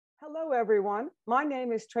Hello, everyone. My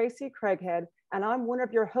name is Tracy Craighead, and I'm one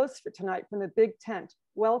of your hosts for tonight from the Big Tent.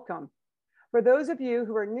 Welcome. For those of you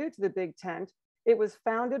who are new to the Big Tent, it was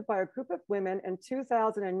founded by a group of women in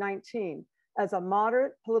 2019 as a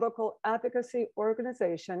moderate political advocacy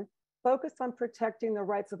organization focused on protecting the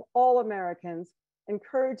rights of all Americans,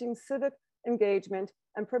 encouraging civic engagement,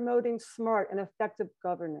 and promoting smart and effective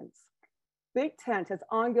governance. Big Tent has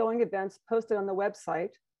ongoing events posted on the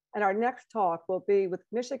website, and our next talk will be with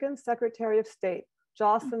Michigan Secretary of State,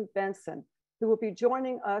 Jocelyn Benson, who will be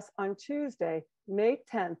joining us on Tuesday, May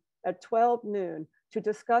 10th at 12 noon to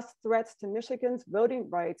discuss threats to Michigan's voting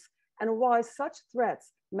rights and why such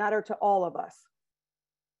threats matter to all of us.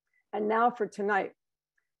 And now for tonight.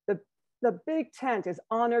 The Big Tent is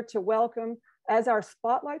honored to welcome as our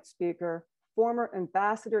spotlight speaker, former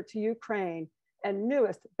ambassador to Ukraine and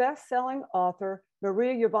newest best-selling author,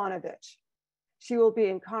 Marie Yovanovitch. She will be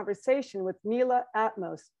in conversation with Mila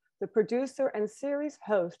Atmos, the producer and series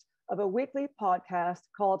host of a weekly podcast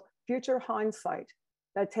called Future Hindsight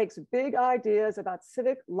that takes big ideas about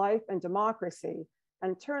civic life and democracy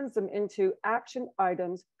and turns them into action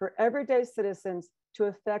items for everyday citizens to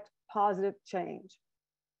affect positive change.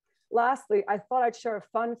 Lastly, I thought I'd share a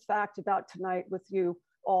fun fact about tonight with you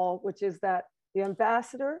all, which is that the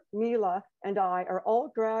ambassador, Mila, and I are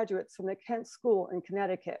all graduates from the Kent School in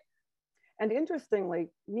Connecticut. And interestingly,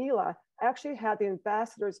 Mila actually had the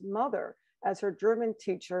ambassador's mother as her German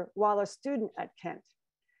teacher while a student at Kent.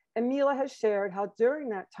 And Mila has shared how during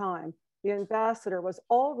that time, the ambassador was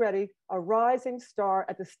already a rising star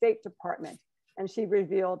at the State Department. And she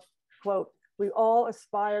revealed, quote, "We all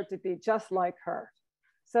aspire to be just like her."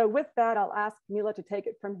 So with that, I'll ask Mila to take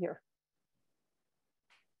it from here.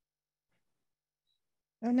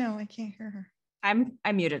 Oh no, I can't hear her. I'm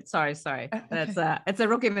muted. Sorry. Okay. It's a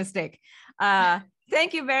rookie mistake.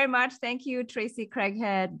 Thank you very much. Thank you, Tracy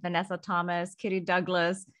Craighead, Vanessa Thomas, Kitty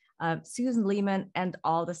Douglas, Susan Lehman, and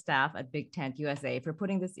all the staff at BigTentUSA for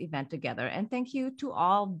putting this event together. And thank you to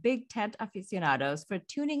all Big Tent aficionados for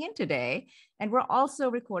tuning in today. And we're also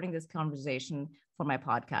recording this conversation for my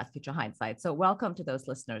podcast, Future Hindsight. So welcome to those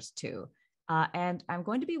listeners too. And I'm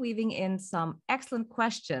going to be weaving in some excellent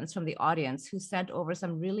questions from the audience who sent over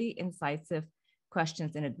some really incisive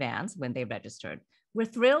questions in advance when they registered. We're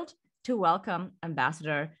thrilled to welcome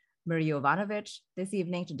Ambassador Marie Yovanovitch this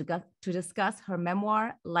evening to discuss her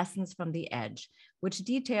memoir, Lessons from the Edge, which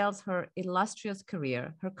details her illustrious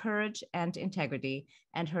career, her courage and integrity,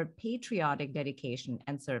 and her patriotic dedication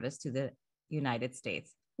and service to the United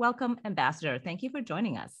States. Welcome, Ambassador. Thank you for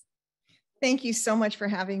joining us. Thank you so much for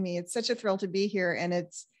having me. It's such a thrill to be here. And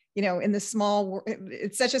it's,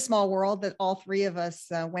 it's such a small world that all three of us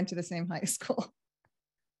went to the same high school.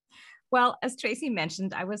 Well, as Tracy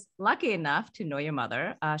mentioned, I was lucky enough to know your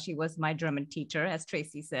mother. She was my German teacher, as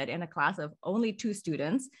Tracy said, in a class of only 2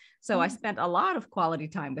 students. So I spent a lot of quality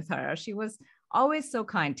time with her. She was always so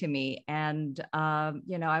kind to me. And,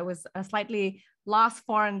 I was a slightly lost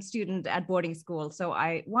foreign student at boarding school. So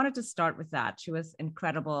I wanted to start with that. She was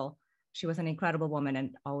incredible. She was an incredible woman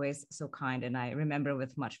and always so kind. And I remember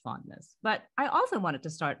with much fondness. But I also wanted to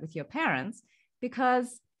start with your parents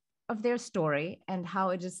because of their story and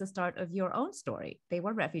how it is the start of your own story. They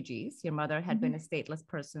were refugees. Your mother had been a stateless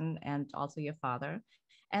person and also your father.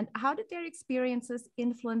 And how did their experiences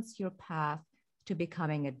influence your path to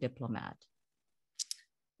becoming a diplomat?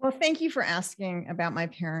 Well, thank you for asking about my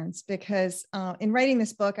parents because in writing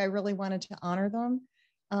this book, I really wanted to honor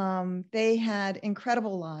them. They had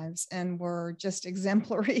incredible lives and were just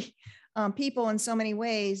exemplary people in so many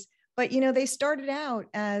ways. But, they started out,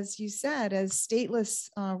 as you said, as stateless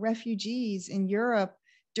refugees in Europe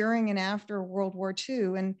during and after World War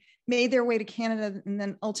II and made their way to Canada and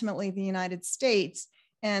then ultimately the United States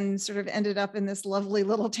and sort of ended up in this lovely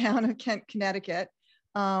little town of Kent, Connecticut,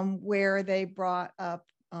 where they brought up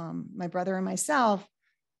my brother and myself.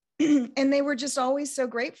 And they were just always so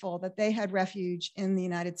grateful that they had refuge in the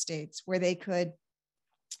United States where they could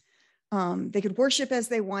worship as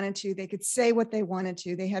they wanted to. They could say what they wanted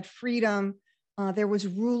to. They had freedom. There was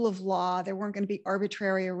rule of law. There weren't going to be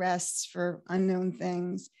arbitrary arrests for unknown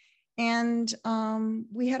things. And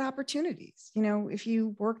we had opportunities. If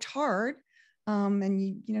you worked hard and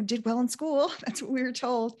you did well in school, that's what we were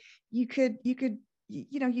told. You could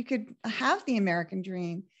have the American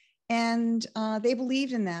dream. And they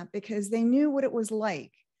believed in that because they knew what it was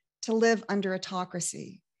like to live under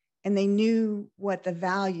autocracy. And they knew what the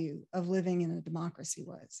value of living in a democracy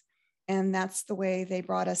was. And that's the way they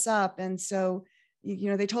brought us up. And so,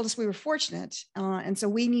 they told us we were fortunate. And so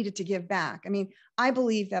we needed to give back. I mean, I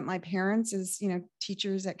believe that my parents as,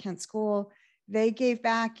 teachers at Kent School, they gave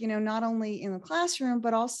back, not only in the classroom,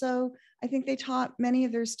 but also I think they taught many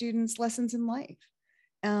of their students lessons in life.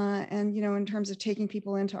 And, in terms of taking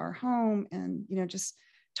people into our home and, just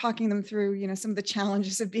talking them through, some of the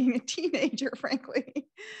challenges of being a teenager, frankly.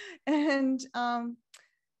 And,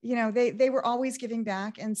 they were always giving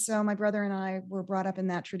back. And so my brother and I were brought up in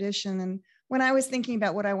that tradition. And when I was thinking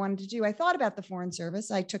about what I wanted to do, I thought about the Foreign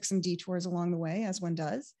Service. I took some detours along the way, as one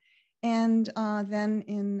does. And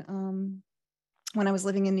then when I was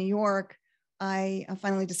living in New York, I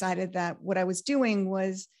finally decided that what I was doing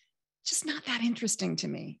was just not that interesting to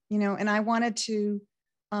me, and I wanted to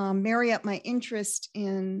marry up my interest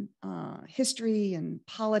in history and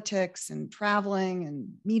politics and traveling and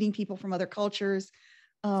meeting people from other cultures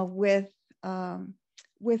with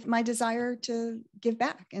my desire to give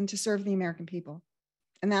back and to serve the American people.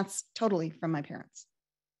 And that's totally from my parents.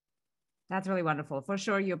 That's really wonderful. For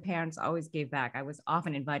sure, your parents always gave back. I was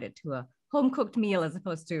often invited to a home-cooked meal as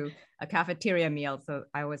opposed to a cafeteria meal. So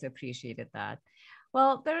I always appreciated that.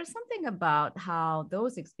 Well, there is something about how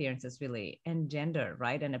those experiences really engender,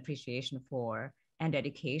 right, an appreciation for and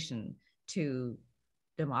dedication to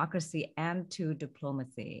democracy and to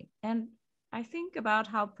diplomacy. And I think about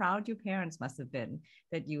how proud your parents must have been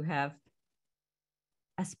that you have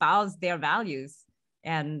espoused their values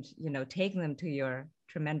and, taken them to your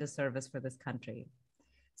tremendous service for this country.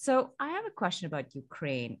 So I have a question about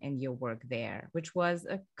Ukraine and your work there, which was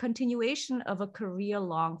a continuation of a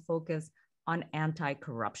career-long focus on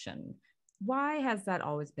anti-corruption. Why has that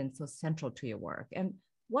always been so central to your work? And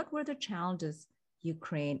what were the challenges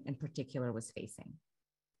Ukraine in particular was facing?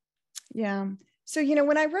 Yeah. So,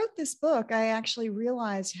 when I wrote this book, I actually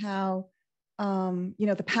realized how,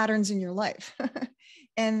 the patterns in your life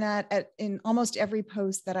and that in almost every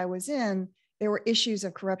post that I was in, there were issues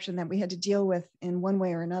of corruption that we had to deal with in one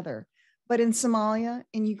way or another. But in Somalia,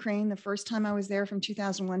 in Ukraine, the first time I was there from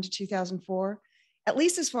 2001 to 2004, at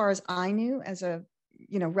least as far as I knew as a,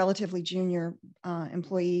 relatively junior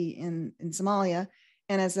employee in Somalia,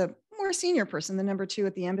 and as a more senior person, the number 2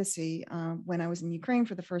 at the embassy when I was in Ukraine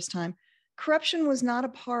for the first time, corruption was not a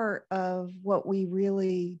part of what we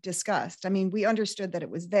really discussed. I mean, we understood that it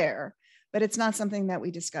was there, but it's not something that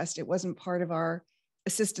we discussed. It wasn't part of our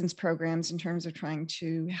assistance programs in terms of trying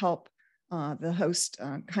to help the host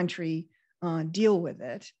country deal with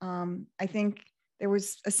it. I think there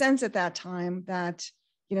was a sense at that time that,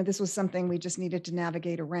 this was something we just needed to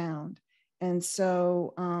navigate around. And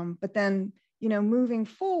so, but then, moving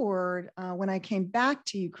forward, when I came back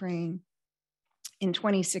to Ukraine in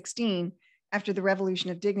 2016, after the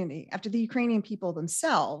Revolution of Dignity, after the Ukrainian people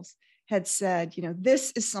themselves had said,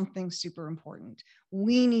 this is something super important.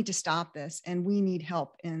 We need to stop this and we need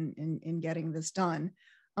help in getting this done.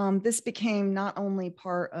 This became not only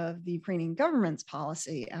part of the Ukrainian government's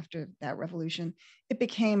policy after that revolution, it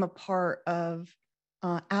became a part of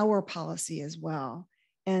our policy as well.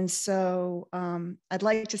 And so I'd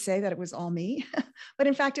like to say that it was all me, but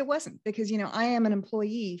in fact it wasn't, because, I am an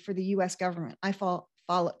employee for the US government. I follow,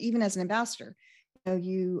 even as an ambassador,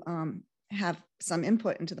 you have some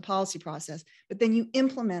input into the policy process, but then you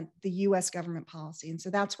implement the US government policy. And so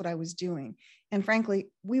that's what I was doing. And frankly,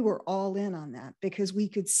 we were all in on that because we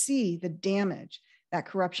could see the damage that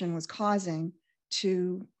corruption was causing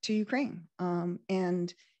to Ukraine.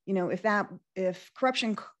 And, if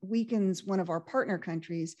corruption weakens one of our partner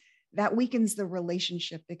countries, that weakens the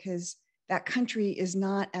relationship because that country is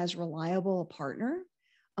not as reliable a partner.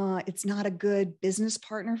 It's not a good business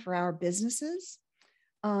partner for our businesses.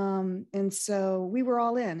 And so we were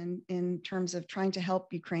all in terms of trying to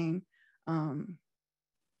help Ukraine,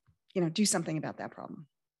 do something about that problem.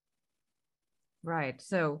 Right.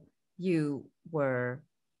 So you were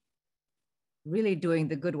really doing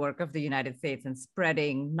the good work of the United States and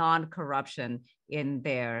spreading non-corruption in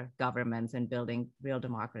their governments and building real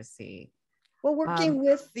democracy. Well, working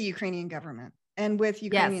with the Ukrainian government and with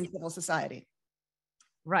Ukrainian civil society.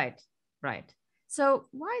 Right, right. So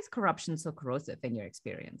why is corruption so corrosive in your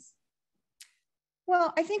experience?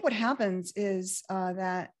 Well, I think what happens is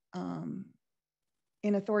that in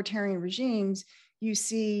authoritarian regimes, you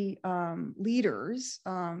see leaders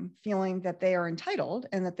feeling that they are entitled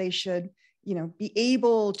and that they should, be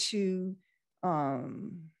able to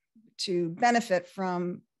benefit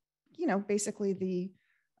from, basically the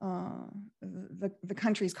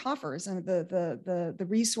country's coffers and the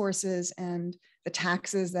resources and the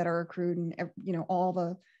taxes that are accrued and, all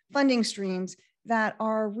the funding streams that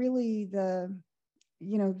are really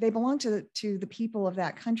they belong to the people of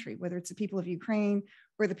that country, whether it's the people of Ukraine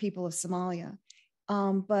or the people of Somalia.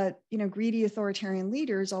 But, greedy authoritarian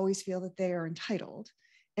leaders always feel that they are entitled.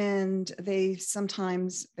 And they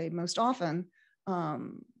most often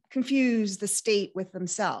confuse the state with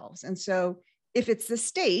themselves. And so if it's the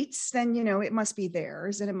states, then, it must be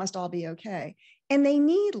theirs and it must all be okay. And they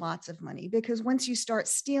need lots of money, because once you start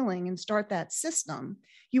stealing and start that system,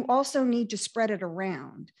 you also need to spread it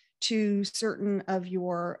around to certain of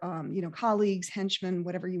your, colleagues, henchmen,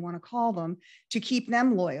 whatever you want to call them, to keep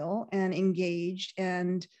them loyal and engaged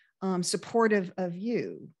and supportive of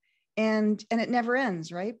you. And it never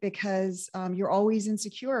ends, right? Because you're always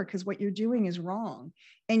insecure because what you're doing is wrong.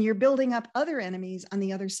 And you're building up other enemies on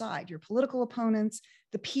the other side, your political opponents,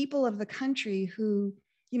 the people of the country who,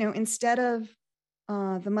 instead of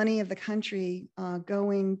the money of the country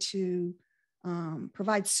going to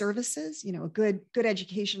provide services, a good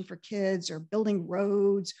education for kids, or building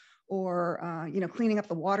roads, or cleaning up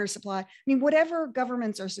the water supply. I mean, whatever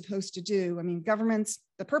governments are supposed to do. I mean,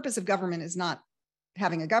 the purpose of government is not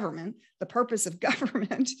having a government. The purpose of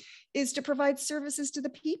government is to provide services to the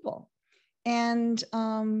people. And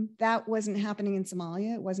that wasn't happening in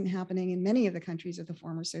Somalia. It wasn't happening in many of the countries of the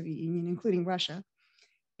former Soviet Union, including Russia,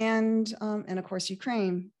 and of course,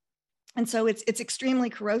 Ukraine. And so it's extremely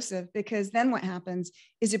corrosive, because then what happens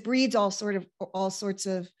is it breeds all sorts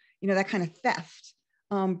of, that kind of theft,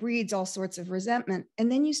 breeds all sorts of resentment.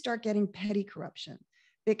 And then you start getting petty corruption,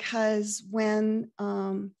 because when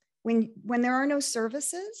there are no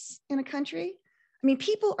services in a country, I mean,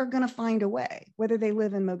 people are going to find a way, whether they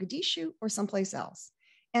live in Mogadishu or someplace else.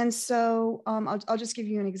 And so I'll just give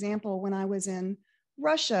you an example. When I was in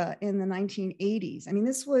Russia in the 1980s, I mean,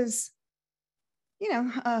 this was,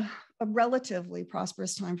 a relatively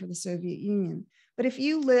prosperous time for the Soviet Union. But if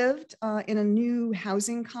you lived in a new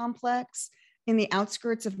housing complex in the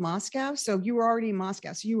outskirts of Moscow, so you were already in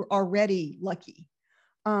Moscow, so you were already lucky.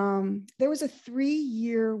 There was a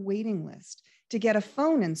 3-year waiting list to get a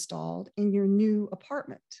phone installed in your new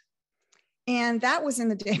apartment. And that was in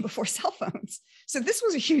the day before cell phones. So this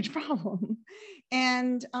was a huge problem.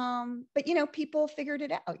 And, but, people figured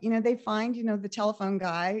it out. They find, the telephone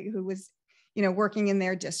guy who was, working in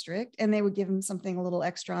their district, and they would give him something a little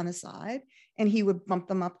extra on the side, and he would bump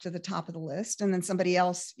them up to the top of the list. And then somebody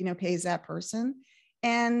else, pays that person.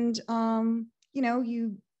 And,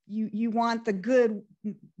 you want the good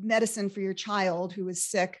medicine for your child who is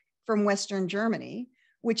sick from Western Germany,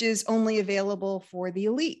 which is only available for the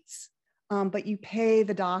elites. But you pay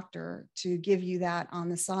the doctor to give you that on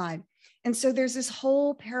the side. And so there's this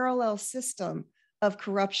whole parallel system of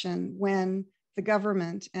corruption when the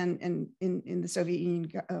government and in the Soviet Union,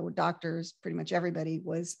 doctors, pretty much everybody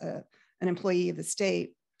was an employee of the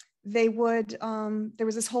state. They would, there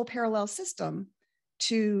was this whole parallel system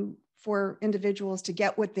for individuals to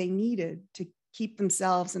get what they needed to keep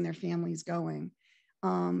themselves and their families going.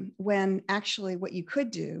 When actually what you could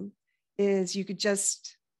do is you could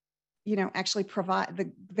just, actually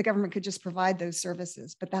provide, the government could just provide those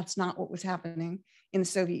services, but that's not what was happening in the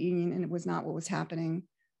Soviet Union. And it was not what was happening,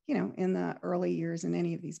 in the early years in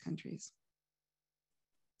any of these countries.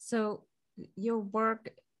 So your work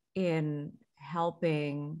in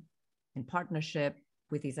helping in partnership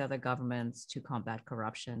with these other governments to combat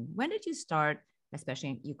corruption, when did you start, especially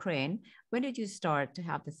in Ukraine, when did you start to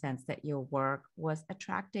have the sense that your work was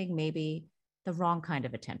attracting maybe the wrong kind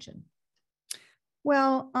of attention?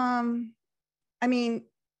 Well, I mean,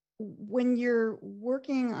 when you're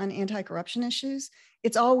working on anti-corruption issues,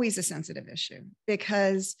 it's always a sensitive issue,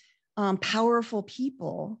 because powerful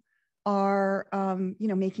people are,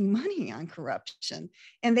 making money on corruption,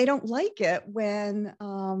 and they don't like it when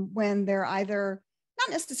they're either not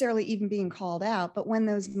necessarily even being called out, but when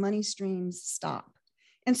those money streams stop.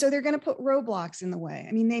 And so they're going to put roadblocks in the way.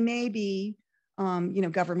 I mean, they may be,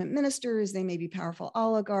 government ministers, they may be powerful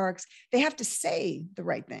oligarchs. They have to say the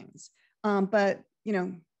right things, but,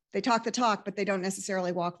 they talk the talk, but they don't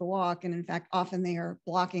necessarily walk the walk. And in fact, often they are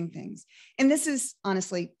blocking things. And this is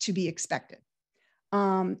honestly to be expected.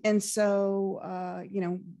 And so,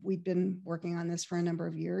 we've been working on this for a number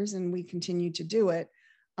of years, and we continue to do it.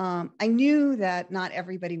 I knew that not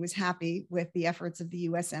everybody was happy with the efforts of the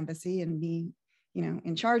U.S. Embassy and me,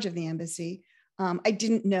 in charge of the embassy. I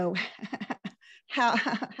didn't know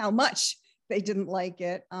how much they didn't like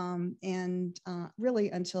it. And really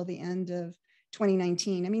until the end of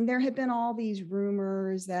 2019. I mean, there had been all these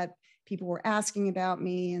rumors that people were asking about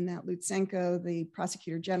me, and that Lutsenko, the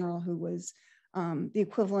prosecutor general, who was the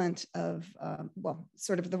equivalent of,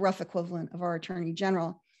 sort of the rough equivalent of our attorney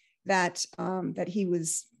general, that he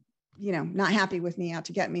was, not happy with me, out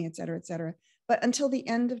to get me, et cetera, et cetera. But until the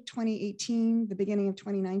end of 2018, the beginning of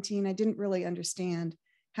 2019, I didn't really understand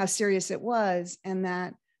how serious it was, and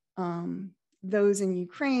that those in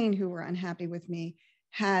Ukraine who were unhappy with me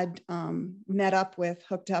had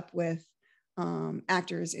hooked up with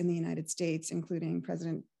actors in the United States, including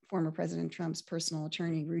former President Trump's personal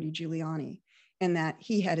attorney, Rudy Giuliani, and that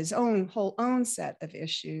he had his whole own set of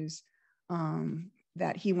issues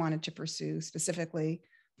that he wanted to pursue, specifically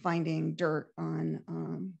finding dirt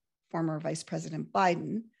on former Vice President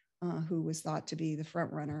Biden, who was thought to be the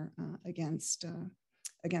front runner against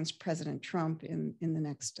President Trump in the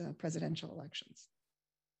next presidential elections.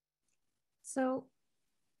 So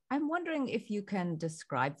I'm wondering if you can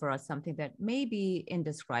describe for us something that may be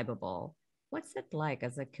indescribable. What's it like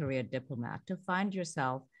as a career diplomat to find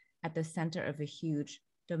yourself at the center of a huge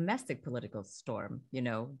domestic political storm? You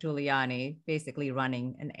know, Giuliani basically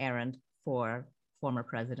running an errand for former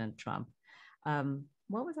President Trump.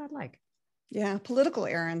 What was that like? Yeah, political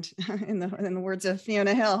errand, in the words of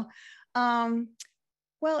Fiona Hill.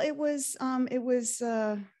 Well, it was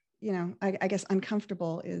you know, I guess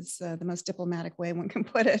uncomfortable is the most diplomatic way one can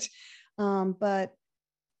put it. But,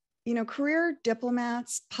 you know, career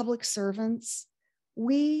diplomats, public servants,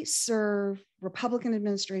 we serve Republican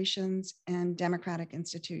administrations and Democratic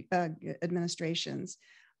administrations.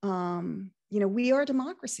 You know, we are a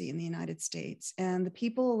democracy in the United States, and the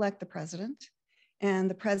people elect the president, and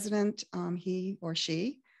the president, he or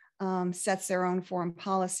she, sets their own foreign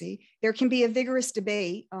policy. There can be a vigorous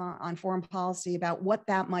debate on foreign policy about what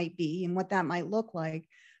that might be and what that might look like.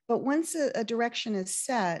 But once a direction is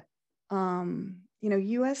set, you know,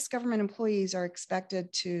 U.S. government employees are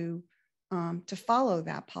expected to follow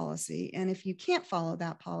that policy. And if you can't follow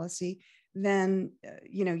that policy, then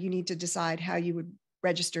you know, you need to decide how you would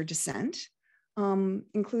register dissent,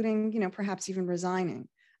 including, you know, perhaps even resigning.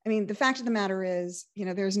 I mean, the fact of the matter is, you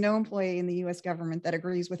know, there's no employee in the US government that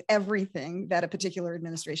agrees with everything that a particular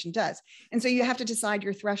administration does. And so you have to decide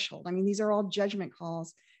your threshold. I mean, these are all judgment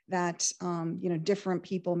calls that, you know, different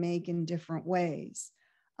people make in different ways.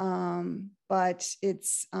 But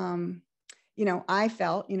it's, you know, I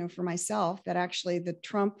felt, you know, for myself that actually the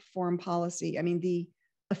Trump foreign policy, I mean, the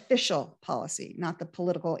official policy, not the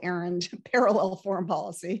political errand parallel foreign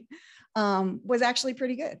policy, was actually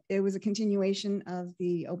pretty good. It was a continuation of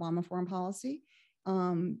the Obama foreign policy.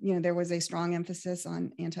 You know, there was a strong emphasis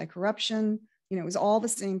on anti-corruption. You know, it was all the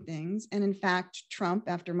same things. And in fact, Trump,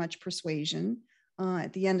 after much persuasion,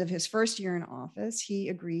 at the end of his first year in office, he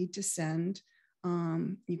agreed to send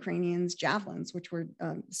Ukrainians javelins, which were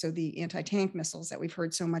so the anti-tank missiles that we've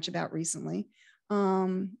heard so much about recently,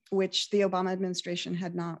 which the Obama administration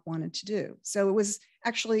had not wanted to do. So it was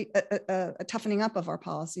actually a toughening up of our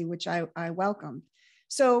policy, which I welcomed.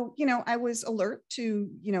 So, you know, I was alert to,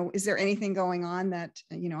 you know, is there anything going on that,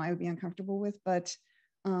 you know, I would be uncomfortable with? But,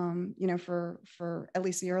 you know, for at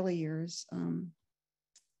least the early years,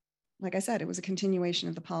 like I said, it was a continuation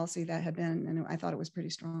of the policy that had been, and I thought it was pretty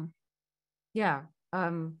strong. Yeah.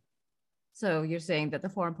 So you're saying that the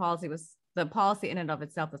foreign policy was, the policy in and of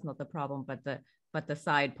itself is not the problem, but the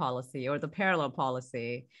side policy or the parallel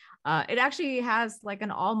policy. It actually has like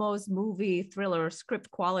an almost movie thriller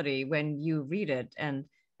script quality when you read it. And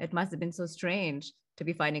it must have been so strange to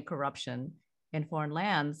be fighting corruption in foreign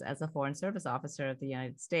lands as a foreign service officer of the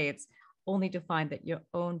United States, only to find that your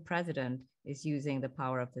own president is using the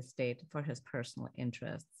power of the state for his personal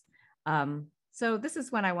interests. So this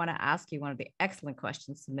is when I want to ask you one of the excellent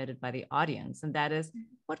questions submitted by the audience, and that is,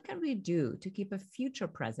 what can we do to keep a future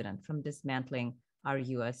president from dismantling our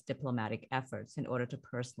US diplomatic efforts in order to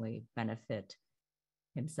personally benefit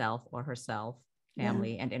himself or herself,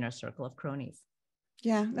 family, and inner circle of cronies?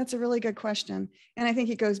 Yeah, that's a really good question. And I think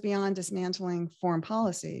it goes beyond dismantling foreign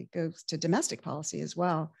policy, it goes to domestic policy as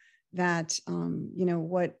well. That, you know,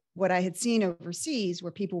 what I had seen overseas, where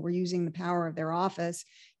people were using the power of their office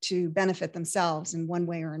to benefit themselves in one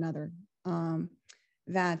way or another,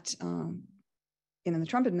 that in the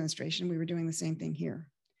Trump administration, we were doing the same thing here.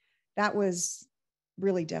 That was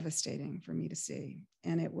really devastating for me to see.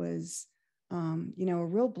 And it was, you know, a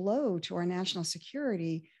real blow to our national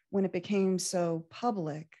security when it became so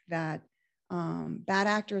public that bad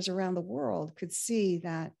actors around the world could see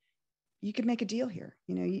that you could make a deal here.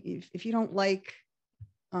 You know, if you don't like,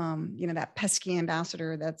 you know, that pesky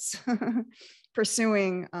ambassador that's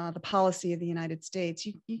pursuing the policy of the United States,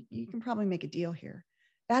 you can probably make a deal here.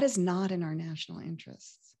 That is not in our national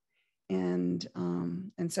interests. And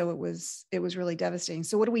so it was really devastating.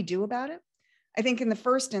 So what do we do about it? I think in the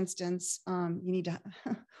first instance,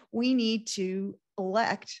 we need to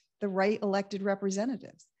elect the right elected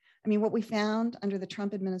representatives. I mean, what we found under the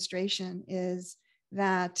Trump administration is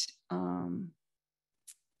that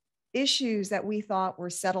issues that we thought were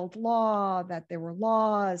settled law, that there were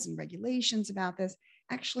laws and regulations about this,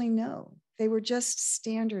 actually no, they were just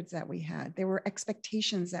standards that we had. They were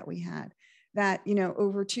expectations that we had. that, you know,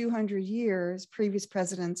 over 200 years, previous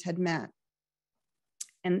presidents had met,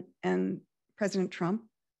 and President Trump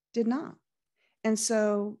did not. And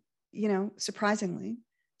so, you know, surprisingly,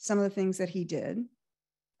 some of the things that he did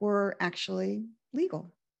were actually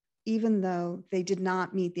legal, even though they did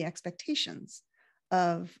not meet the expectations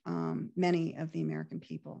of many of the American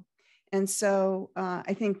people. And so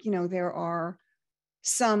I think, you know, there are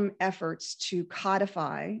some efforts to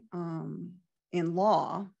codify in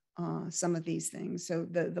law some of these things. So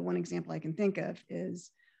the one example I can think of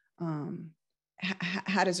is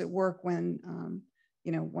how does it work when,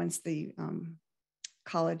 you know, once the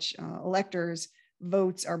college electors'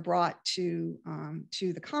 votes are brought to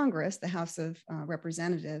the Congress, the House of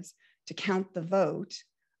Representatives, to count the vote,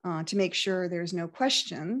 to make sure there's no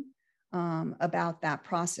question about that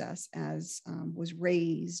process, as was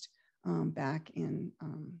raised back in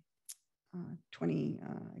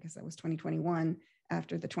I guess that was 2021,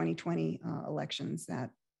 after the 2020 elections that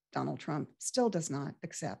Donald Trump still does not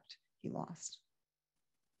accept he lost.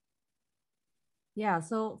 Yeah,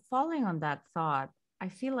 so following on that thought, I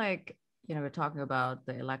feel like, you know, we're talking about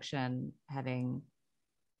the election having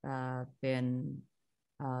been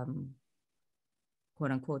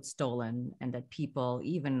quote unquote stolen, and that people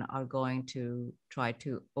even are going to try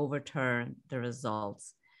to overturn the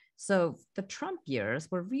results. So the Trump years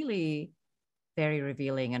were really very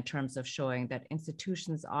revealing in terms of showing that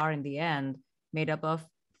institutions are in the end made up of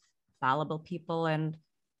fallible people and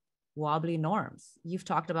wobbly norms. You've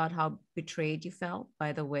talked about how betrayed you felt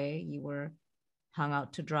by the way you were hung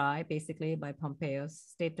out to dry, basically, by Pompeo's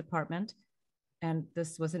State Department. And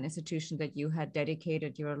this was an institution that you had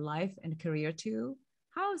dedicated your life and career to.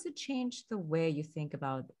 How has it changed the way you think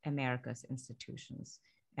about America's institutions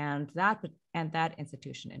and that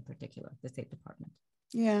institution in particular, the State Department?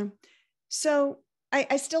 Yeah. So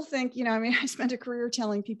I still think, you know, I mean, I spent a career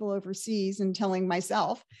telling people overseas and telling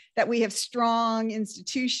myself that we have strong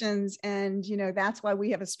institutions, and, you know, that's why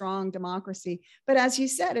we have a strong democracy. But as you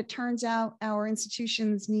said, it turns out our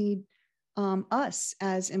institutions need us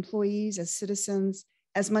as employees, as citizens,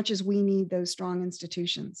 as much as we need those strong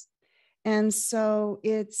institutions. And so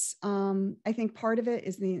it's, I think part of it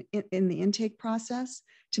is in the intake process,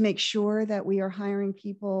 to make sure that we are hiring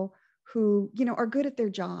people who, you know, are good at their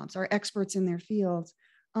jobs, are experts in their fields,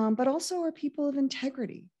 but also are people of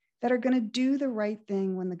integrity that are going to do the right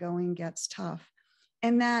thing when the going gets tough.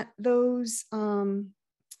 And that those, you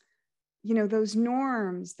know, those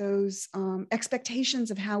norms, those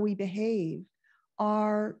expectations of how we behave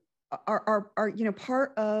are, you know,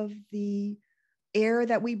 part of the air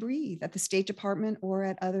that we breathe at the State Department or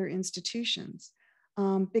at other institutions.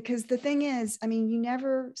 Because the thing is, I mean, you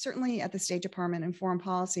never, certainly at the State Department and foreign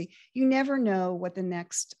policy, you never know what the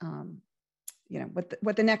next, you know,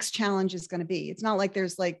 what the next challenge is going to be. It's not like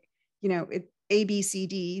there's like, you know, A, B, C,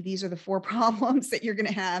 D, these are the 4 problems that you're going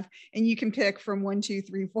to have, and you can pick from 1, 2,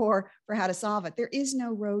 3, 4 for how to solve it. There is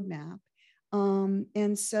no roadmap.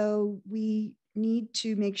 And so we need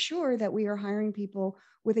to make sure that we are hiring people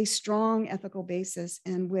with a strong ethical basis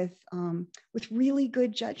and with really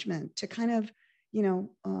good judgment to kind of, you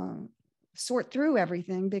know, sort through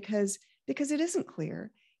everything, because it isn't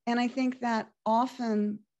clear. And I think that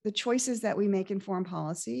often the choices that we make in foreign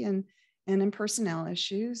policy and in personnel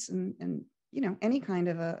issues and you know, any kind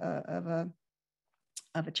of a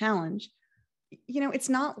challenge, you know, it's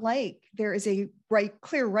not like there is a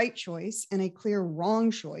clear right choice and a clear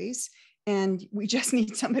wrong choice, and we just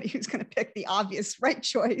need somebody who's going to pick the obvious right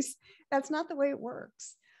choice. That's not the way it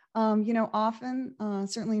works. You know, often,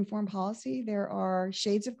 certainly in foreign policy, there are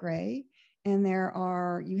shades of gray, and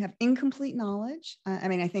you have incomplete knowledge. I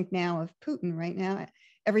mean, I think now of Putin right now,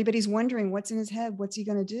 everybody's wondering what's in his head. What's he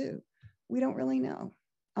going to do? We don't really know.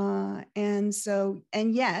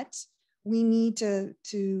 And yet we need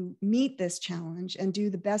to meet this challenge and do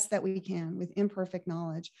the best that we can with imperfect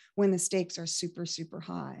knowledge when the stakes are super, super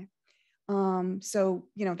high. So,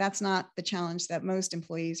 you know, that's not the challenge that most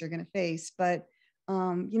employees are going to face, but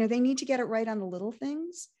you know, they need to get it right on the little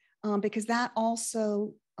things, because that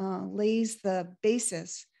also lays the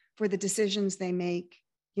basis for the decisions they make,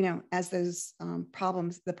 you know, as those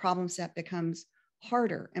the problem set becomes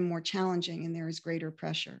harder and more challenging and there is greater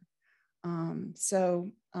pressure.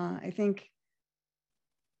 So I think,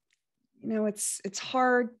 you know, it's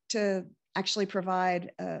hard to actually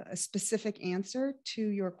provide a specific answer to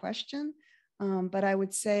your question, but I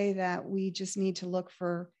would say that we just need to look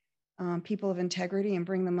for people of integrity and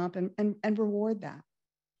bring them up and reward that.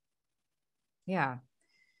 Yeah.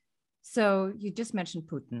 So you just mentioned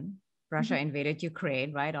Putin. Russia invaded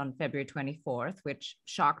Ukraine, right, on February 24th, which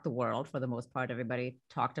shocked the world for the most part. Everybody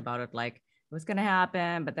talked about it like it was going to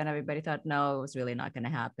happen, but then everybody thought, no, it was really not going to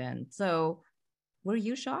happen. So were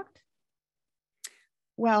you shocked?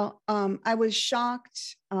 Well, I was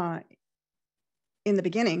shocked in the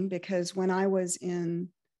beginning because when I was in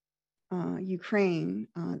Ukraine,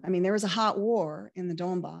 I mean, there was a hot war in the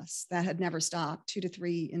Donbass that had never stopped. 2 to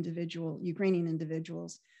 3 Ukrainian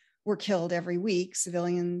individuals were killed every week,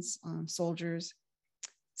 civilians, soldiers.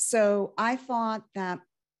 So I thought that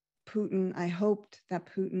I hoped that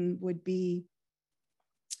Putin would be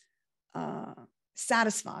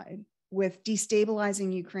satisfied with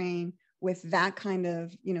destabilizing Ukraine with that kind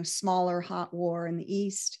of, smaller hot war in the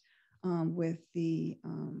East, with the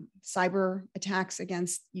cyber attacks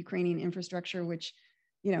against Ukrainian infrastructure, which,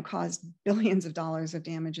 caused billions of dollars of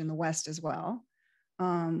damage in the West as well,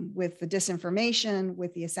 with the disinformation,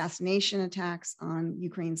 with the assassination attacks on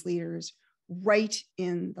Ukraine's leaders right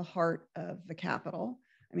in the heart of the capital.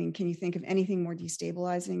 I mean, can you think of anything more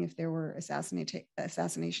destabilizing if there were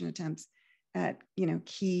assassination attempts at,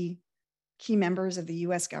 key members of the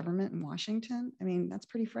U.S. government in Washington? I mean, that's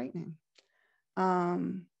pretty frightening.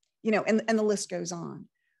 And the list goes on.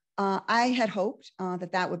 I had hoped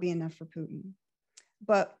that would be enough for Putin.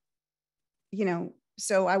 But,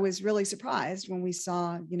 so I was really surprised when we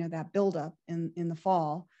saw, that buildup in the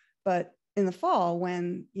fall. But in the fall,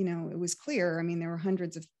 when, it was clear, I mean, there were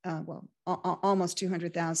hundreds of, almost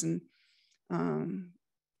 200,000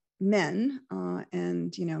 men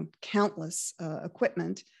and, countless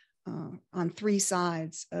equipment on 3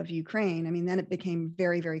 sides of Ukraine. I mean, then it became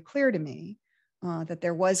very, very clear to me that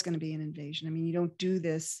there was going to be an invasion. I mean, you don't do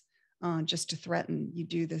this just to threaten, you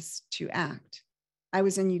do this to act. I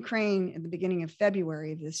was in Ukraine at the beginning of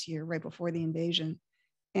February of this year, right before the invasion.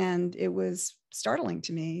 And it was startling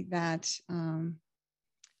to me that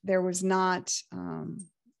there was not,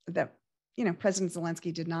 President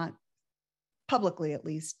Zelensky did not publicly, at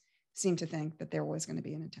least, seem to think that there was going to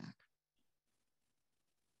be an attack.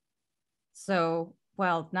 So,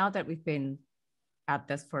 well, now that we've been at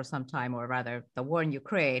this for some time, or rather the war in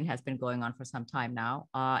Ukraine has been going on for some time now,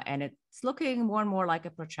 and it's looking more and more like a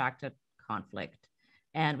protracted conflict.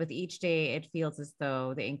 And with each day, it feels as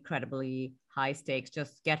though the incredibly high stakes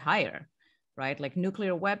just get higher, right? Like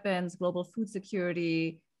nuclear weapons, global food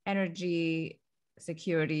security, energy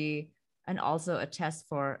security, and also a test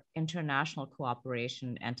for international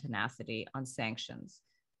cooperation and tenacity on sanctions.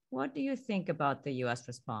 What do you think about the US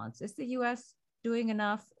response? Is the US doing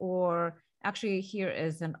enough? Or actually, here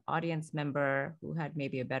is an audience member who had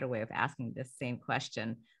maybe a better way of asking this same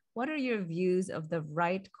question. What are your views of the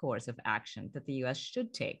right course of action that the US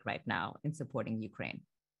should take right now in supporting Ukraine?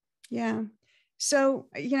 Yeah. So,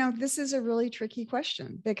 this is a really tricky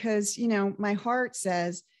question because, my heart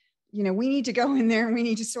says, we need to go in there and we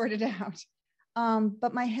need to sort it out.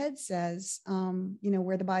 But my head says,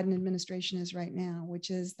 where the Biden administration is right now, which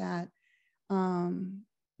is that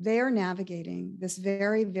they are navigating this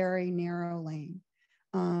very, very narrow lane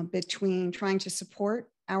between trying to support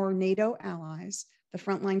our NATO allies, the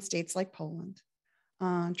frontline states like Poland,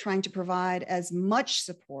 trying to provide as much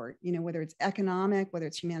support, whether it's economic, whether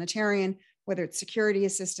it's humanitarian, whether it's security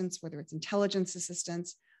assistance, whether it's intelligence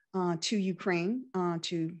assistance to Ukraine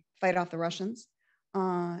to fight off the Russians,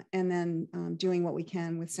 and then doing what we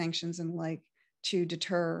can with sanctions and like to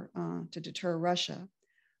deter Russia.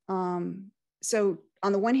 So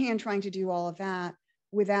on the one hand, trying to do all of that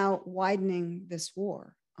without widening this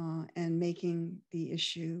war and making the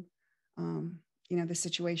issue, the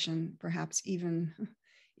situation perhaps even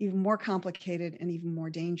more complicated and even more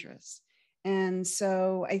dangerous. And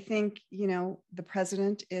so I think, the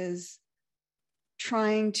president is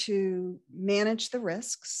trying to manage the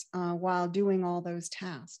risks while doing all those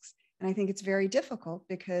tasks. And I think it's very difficult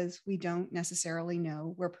because we don't necessarily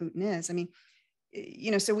know where Putin is. I mean,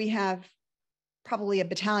 so we have probably a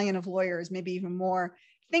battalion of lawyers, maybe even more,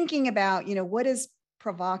 thinking about, what is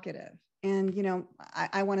provocative? And,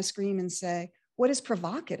 I want to scream and say, what is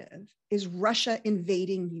provocative is Russia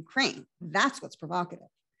invading Ukraine. That's what's provocative.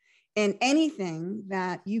 And anything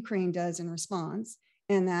that Ukraine does in response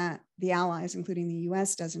and that the allies, including the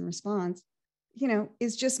US, does in response,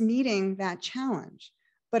 is just meeting that challenge.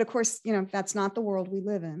 But of course, that's not the world we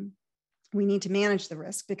live in. We need to manage the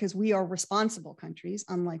risk because we are responsible countries,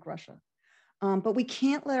 unlike Russia. But we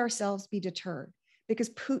can't let ourselves be deterred because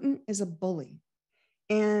Putin is a bully.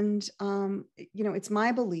 And, it's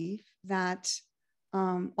my belief that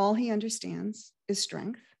all he understands is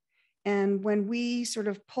strength. And when we sort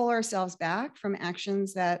of pull ourselves back from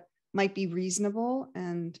actions that might be reasonable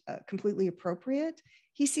and completely appropriate,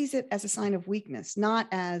 he sees it as a sign of weakness, not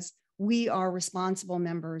as we are responsible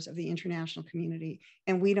members of the international community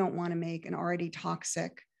and we don't want to make an already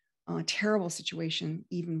toxic terrible situation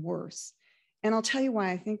even worse. And I'll tell you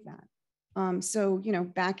why I think that. So,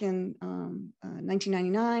 back in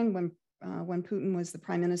 1999, when Putin was the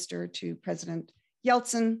prime minister to President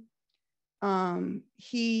Yeltsin,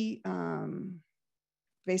 he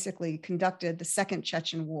basically conducted the Second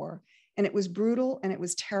Chechen War. And it was brutal and it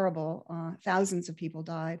was terrible. Thousands of people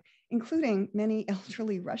died, including many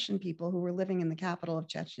elderly Russian people who were living in the capital of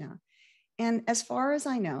Chechnya. And as far as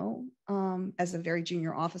I know, as a very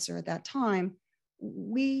junior officer at that time,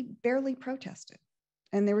 we barely protested.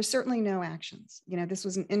 And there were certainly no actions. This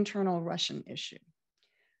was an internal Russian issue.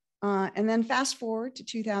 And then fast forward to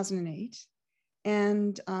 2008,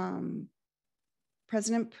 and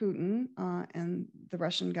President Putin and the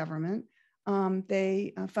Russian government,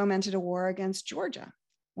 they fomented a war against Georgia,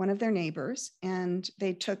 one of their neighbors, and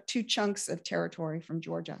they took 2 chunks of territory from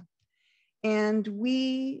Georgia. And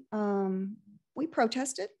we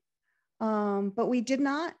protested, but we did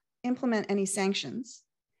not implement any sanctions,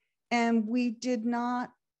 and we did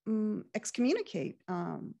not excommunicate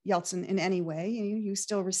Yeltsin in any way. You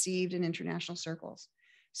still received in international circles.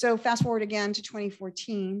 So fast forward again to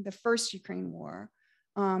 2014, the first Ukraine war.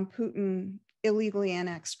 Putin illegally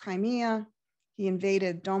annexed Crimea. He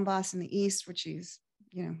invaded Donbass in the east, which is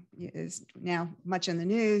now much in the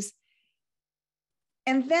news.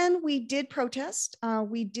 And then we did protest.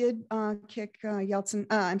 We did kick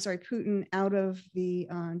Putin out of the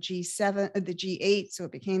G7, the G8, so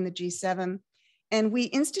it became the G7. And we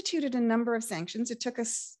instituted a number of sanctions. It took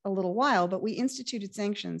us a little while, but we instituted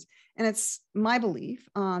sanctions. And it's my belief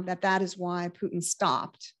that is why Putin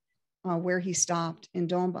stopped where he stopped in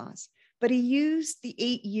Donbass. But he used the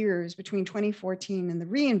 8 years between 2014 and the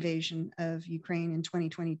reinvasion of Ukraine in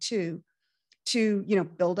 2022 to,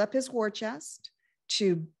 build up his war chest,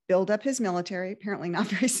 to build up his military, apparently not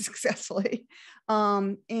very successfully,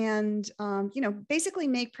 basically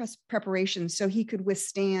make preparations so he could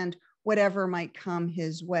withstand whatever might come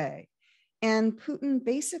his way. And Putin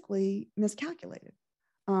basically miscalculated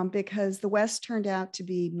because the West turned out to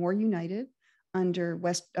be more united under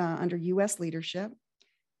US leadership.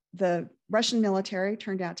 The Russian military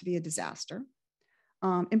turned out to be a disaster,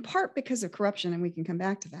 in part because of corruption, and we can come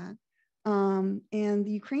back to that. And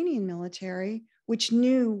the Ukrainian military, which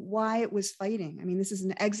knew why it was fighting, this is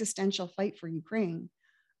an existential fight for Ukraine,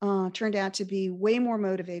 turned out to be way more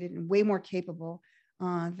motivated and way more capable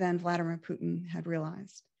than Vladimir Putin had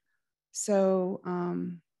realized. So,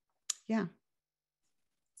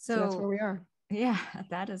 So that's where we are. Yeah,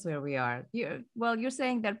 that is where we are. You're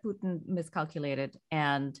saying that Putin miscalculated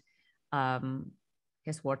and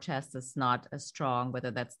his war chest is not as strong,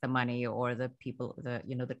 whether that's the money or the people,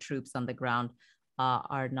 the troops on the ground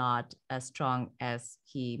are not as strong as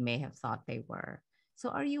he may have thought they were. So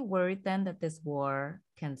are you worried then that this war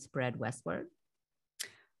can spread westward?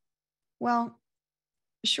 Well,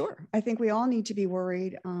 sure. I think we all need to be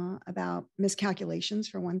worried about miscalculations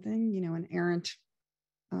for one thing, an errant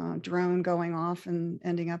drone going off and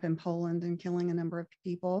ending up in Poland and killing a number of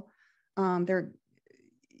people. There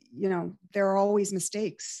are always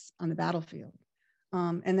mistakes on the battlefield.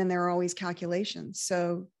 And then there are always calculations.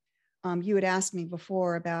 So you had asked me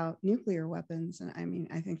before about nuclear weapons. And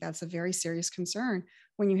I think that's a very serious concern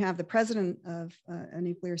when you have the president of a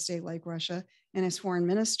nuclear state like Russia and his foreign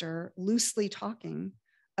minister loosely talking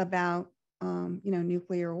about,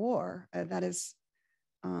 nuclear war. That is,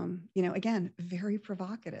 again, very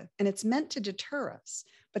provocative, and it's meant to deter us,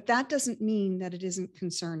 but that doesn't mean that it isn't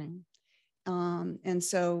concerning. And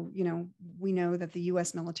so, we know that the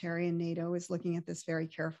US military and NATO is looking at this very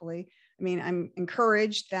carefully. I'm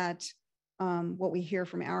encouraged that what we hear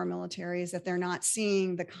from our military is that they're not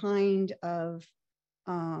seeing the kind of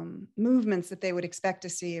movements that they would expect to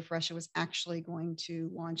see if Russia was actually going to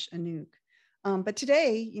launch a nuke. But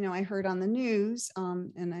today, I heard on the news,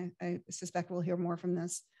 and I suspect we'll hear more from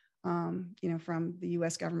this, from the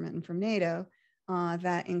US government and from NATO,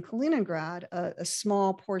 that in Kaliningrad, a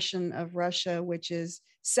small portion of Russia, which is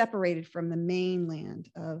separated from the mainland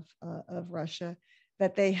of Russia,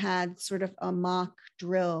 that they had sort of a mock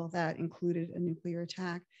drill that included a nuclear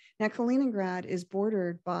attack. Now, Kaliningrad is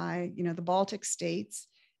bordered by, the Baltic states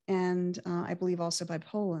and I believe also by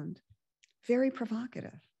Poland. Very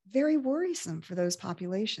provocative, very worrisome for those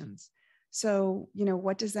populations. So,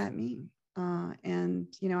 what does that mean? And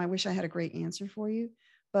I wish I had a great answer for you,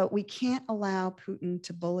 but we can't allow Putin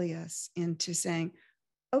to bully us into saying,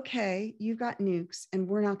 okay, you've got nukes and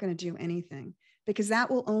we're not going to do anything, because that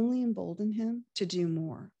will only embolden him to do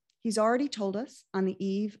more. He's already told us on the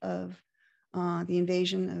eve of the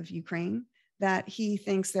invasion of Ukraine that he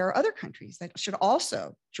thinks there are other countries that should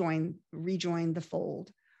also rejoin the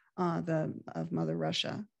fold of Mother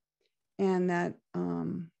Russia. And that,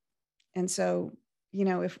 and so, you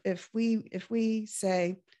know, if we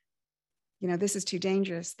say, you know, this is too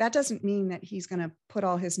dangerous, that doesn't mean that he's going to put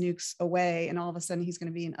all his nukes away and all of a sudden he's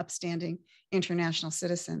going to be an upstanding international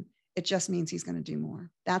citizen. It just means he's going to do more.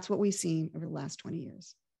 That's what we've seen over the last 20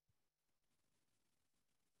 years.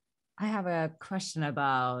 I have a question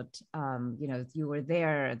about, you know, you were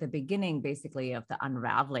there at the beginning, basically, of the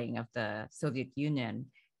unraveling of the Soviet Union.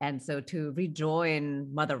 And so to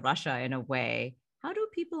rejoin Mother Russia in a way, how do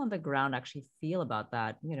people on the ground actually feel about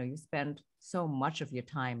that? You know, you spend so much of your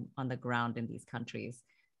time on the ground in these countries.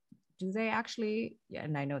 Do they actually,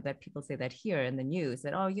 and I know that people say that here in the news,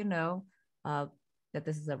 that, oh, you know, that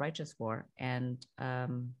this is a righteous war and that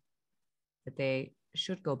they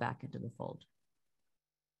should go back into the fold.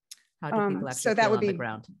 How do people actually so that feel would on be the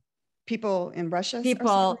ground? People in Russia?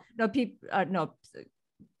 People,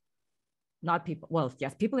 not people. Well,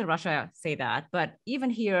 yes, people in Russia say that, but even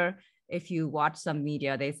here, if you watch some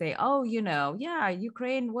media, they say, oh, you know, yeah,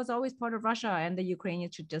 Ukraine was always part of Russia and the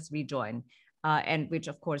Ukrainians should just rejoin. And which,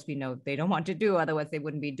 of course, we know they don't want to do, otherwise they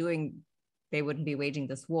wouldn't be waging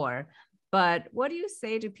this war. But what do you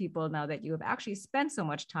say to people now that you have actually spent so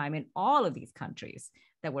much time in all of these countries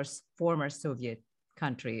that were former Soviet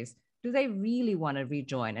countries? Do they really want to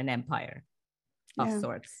rejoin an empire of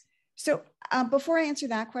sorts? So before I answer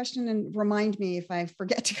that question, and remind me if I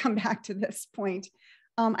forget to come back to this point,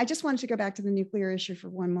 I just wanted to go back to the nuclear issue for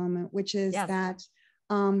one moment, which is that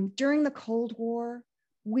during the Cold War,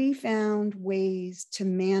 we found ways to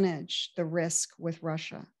manage the risk with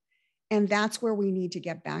Russia. And that's where we need to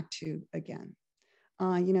get back to again.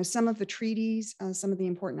 You know, some of the treaties, some of the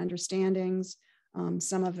important understandings,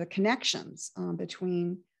 some of the connections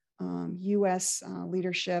between US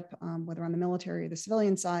leadership, whether on the military or the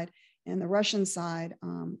civilian side, and the Russian side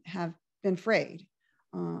have been frayed.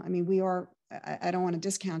 I mean, I don't want to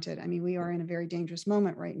discount it. I mean, we are in a very dangerous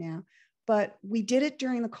moment right now, but we did it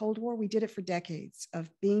during the Cold War. We did it for decades of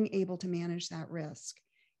being able to manage that risk,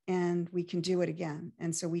 and we can do it again.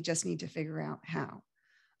 And so we just need to figure out how.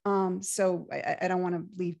 So I don't want to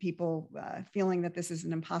leave people feeling that this is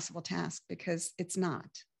an impossible task, because it's not.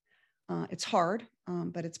 It's hard,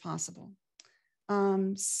 but it's possible.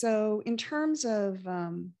 So in terms of,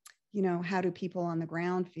 you know, how do people on the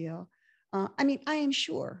ground feel? I mean, I am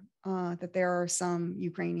sure that there are some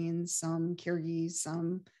Ukrainians, some Kyrgyz,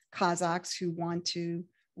 some Kazakhs who want to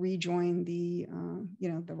rejoin the, you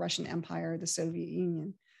know, the Russian Empire, the Soviet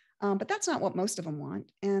Union. But that's not what most of them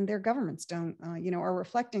want. And their governments don't, you know, are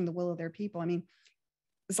reflecting the will of their people. I mean,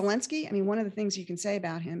 Zelensky, I mean, one of the things you can say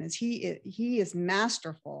about him is he is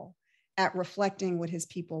masterful at reflecting what his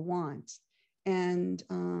people want. And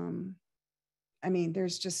I mean,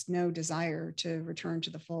 there's just no desire to return to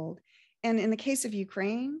the fold. And in the case of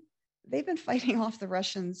Ukraine, they've been fighting off the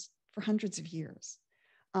Russians for hundreds of years.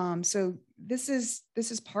 So this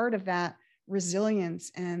is part of that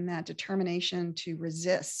resilience and that determination to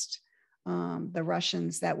resist the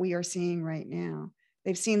Russians that we are seeing right now.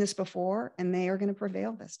 They've seen this before, and they are going to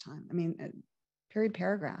prevail this time. I mean, period,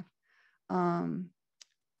 paragraph.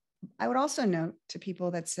 I would also note to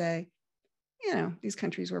people that say, you know, these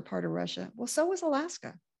countries were part of Russia. Well, so was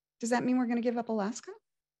Alaska. Does that mean we're going to give up Alaska?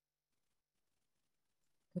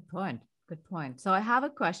 Good point. Good point. So I have a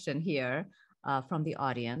question here from the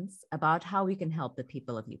audience about how we can help the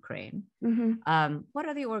people of Ukraine. Mm-hmm. What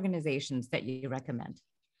are the organizations that you recommend?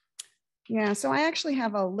 Yeah, so I actually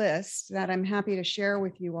have a list that I'm happy to share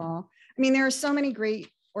with you all. I mean, there are so many great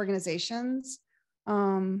organizations,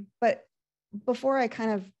 but before I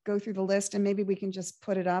kind of go through the list, and maybe we can just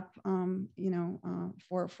put it up, you know,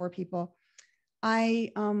 for people,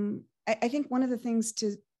 I think one of the things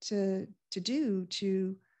to do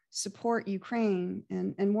to support Ukraine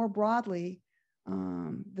and more broadly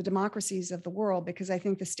the democracies of the world, because I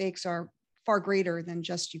think the stakes are far greater than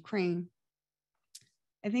just Ukraine.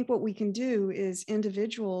 I think what we can do is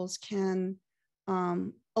individuals can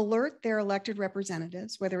alert their elected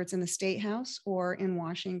representatives, whether it's in the State House or in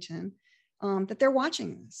Washington, that they're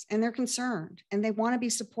watching this and they're concerned and they want to be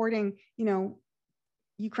supporting, you know,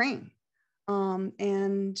 Ukraine,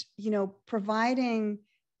 and, you know, providing,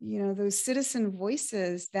 you know, those citizen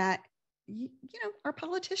voices that, you know, our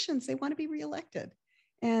politicians, they want to be reelected,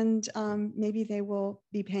 and maybe they will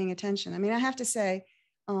be paying attention. I mean, I have to say,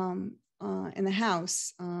 in the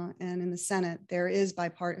House and in the Senate, there is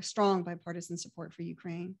strong bipartisan support for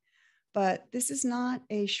Ukraine, but this is not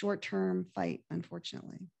a short-term fight,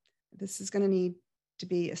 unfortunately. This is going to need to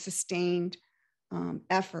be a sustained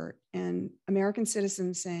effort, and American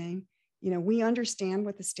citizens saying, you know, we understand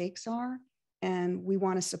what the stakes are, and we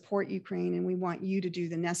want to support Ukraine, and we want you to do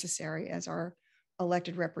the necessary as our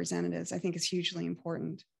elected representatives, I think is hugely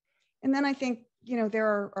important. And then I think,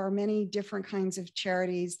 there are many different kinds of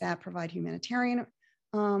charities that provide humanitarian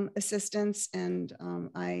assistance. And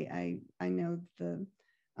I know the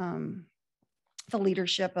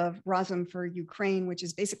leadership of Razum for Ukraine, which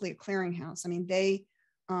is basically a clearinghouse. I mean, they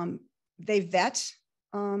vet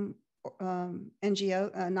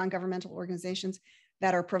NGO, non-governmental organizations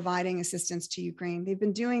that are providing assistance to Ukraine. They've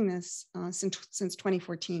been doing this since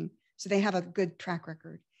 2014. So they have a good track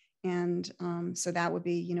record. And so that would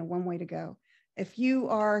be, one way to go. If you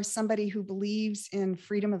are somebody who believes in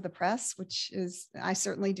freedom of the press, which is, I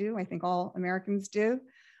certainly do, I think all Americans do,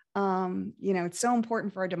 it's so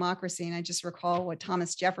important for our democracy. And I just recall what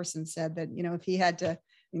Thomas Jefferson said, that, if he had to,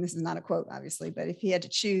 this is not a quote, obviously, but if he had to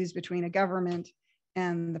choose between a government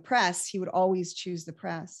and the press, he would always choose the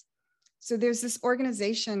press. So there's this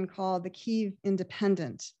organization called the Kyiv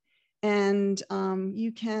Independent, and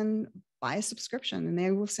you can buy a subscription, and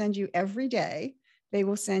they will send you every day. They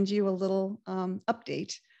will send you a little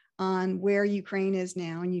update on where Ukraine is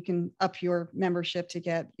now, and you can up your membership to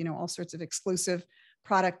get, all sorts of exclusive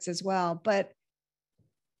products as well. But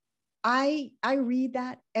I read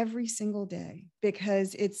that every single day,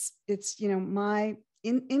 because it's my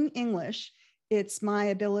in English, it's my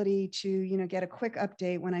ability to get a quick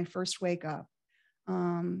update when I first wake up,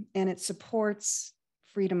 and it supports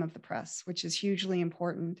freedom of the press, which is hugely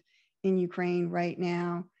important in Ukraine right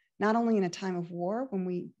now. Not only in a time of war, when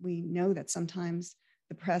we know that sometimes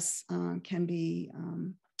the press can be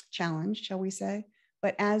challenged, shall we say,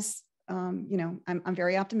 but as I'm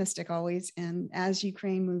very optimistic always. And as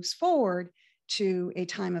Ukraine moves forward to a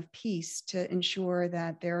time of peace, to ensure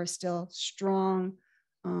that there are still strong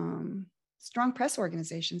press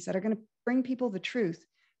organizations that are going to bring people the truth,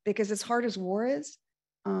 because as hard as war is,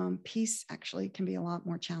 peace actually can be a lot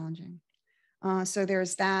more challenging. So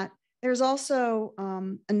there's that. There's also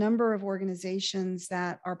a number of organizations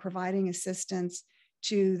that are providing assistance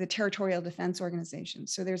to the territorial defense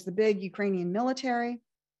organizations. So there's the big Ukrainian military.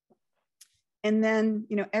 And then,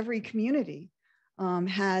 every community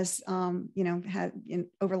has, over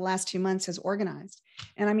the last 2 months has organized.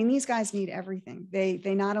 And I mean, these guys need everything.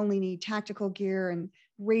 They not only need tactical gear and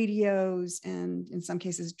radios, and in some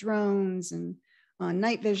cases drones and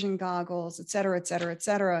night vision goggles, et cetera, et cetera, et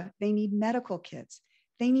cetera. They need medical kits.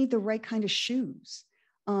 They need the right kind of shoes.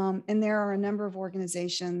 And there are a number of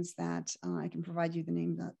organizations that I can provide you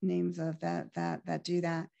the names of that do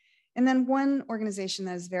that. And then one organization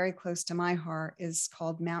that is very close to my heart is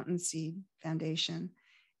called Mountain Seed Foundation.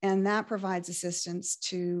 And that provides assistance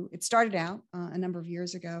it started out a number of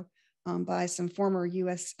years ago by some former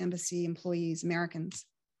US Embassy employees, Americans,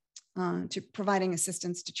 to providing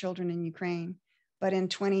assistance to children in Ukraine. But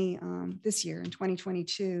this year, in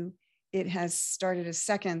 2022, it has started a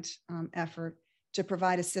second effort to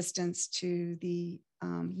provide assistance to the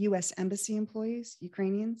US Embassy employees,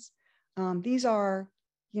 Ukrainians. These are,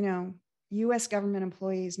 US government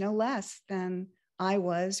employees, no less than I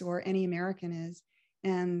was or any American is.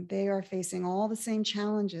 And they are facing all the same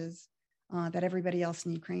challenges that everybody else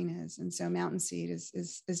in Ukraine is. And so Mountain Seed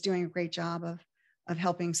is doing a great job of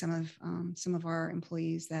helping some of our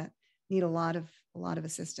employees that need a lot of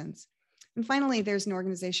assistance. And finally, there's an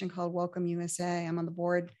organization called Welcome USA. I'm on the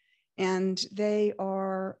board, and they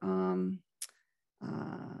are,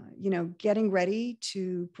 getting ready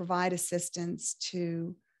to provide assistance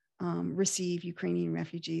to receive Ukrainian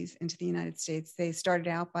refugees into the United States. They started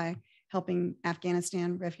out by helping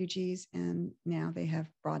Afghanistan refugees, and now they have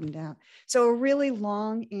broadened out. So a really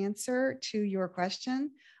long answer to your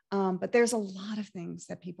question, but there's a lot of things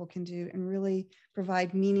that people can do and really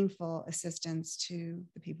provide meaningful assistance to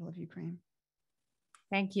the people of Ukraine.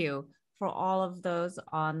 Thank you. For all of those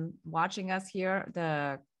watching us here,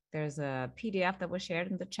 there's a PDF that was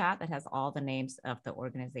shared in the chat that has all the names of the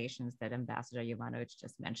organizations that Ambassador Yovanovitch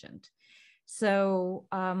just mentioned. So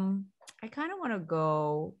I kind of want to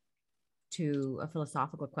go to a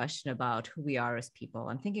philosophical question about who we are as people.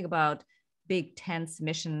 I'm thinking about Big Tent's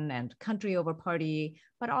mission and country over party,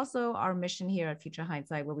 but also our mission here at Future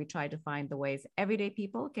Hindsight, where we try to find the ways everyday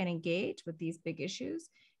people can engage with these big issues.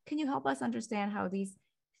 Can you help us understand how these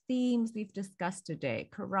themes we've discussed today,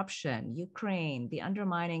 corruption, Ukraine, the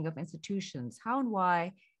undermining of institutions, how and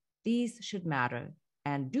why these should matter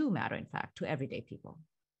and do matter, in fact, to everyday people?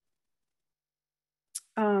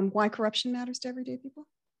 Why corruption matters to everyday people?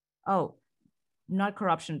 Oh, not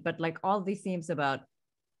corruption, but like all these themes about,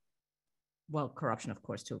 well, corruption, of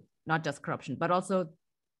course, too, not just corruption, but also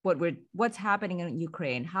what's happening in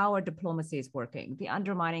Ukraine, how our diplomacy is working, the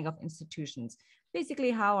undermining of institutions,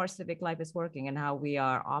 basically how our civic life is working and how we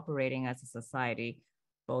are operating as a society,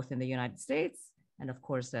 both in the United States and of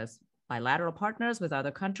course, as bilateral partners with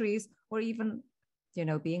other countries, or even,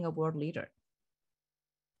 being a world leader?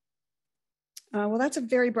 Well, that's a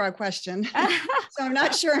very broad question. So I'm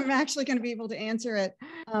not sure I'm actually going to be able to answer it,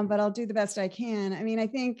 but I'll do the best I can. I mean, I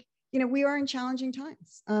think, we are in challenging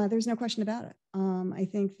times. There's no question about it. I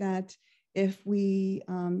think that if we,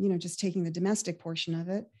 just taking the domestic portion of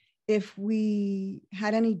it, if we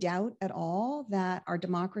had any doubt at all that our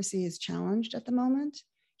democracy is challenged at the moment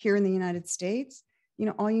here in the United States,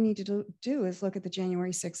 all you need to do is look at the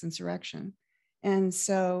January 6th insurrection. And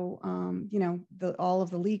so, all of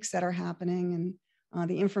the leaks that are happening and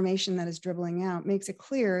the information that is dribbling out makes it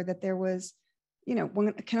clear that there was,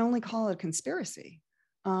 one can only call it a conspiracy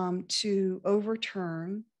to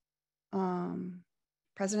overturn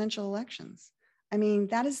presidential elections. I mean,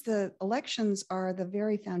 elections are the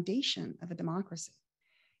very foundation of a democracy.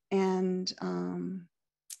 And,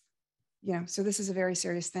 so this is a very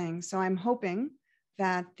serious thing. So I'm hoping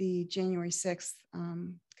that the January 6th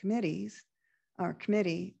committee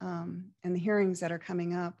and the hearings that are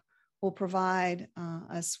coming up will provide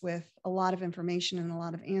us with a lot of information and a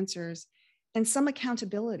lot of answers and some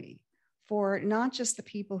accountability for not just the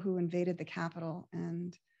people who invaded the Capitol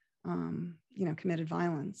and, committed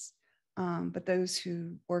violence, but those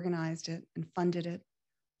who organized it and funded it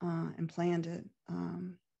and planned it.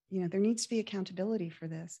 There needs to be accountability for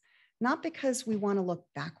this, not because we want to look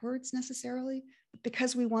backwards necessarily, but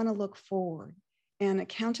because we want to look forward. And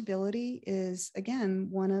accountability is, again,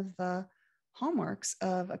 one of the hallmarks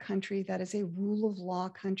of a country that is a rule of law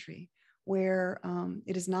country, where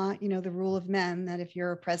it is not, the rule of men, that if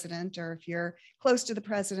you're a president or if you're close to the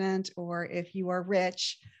president or if you are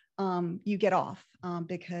rich, you get off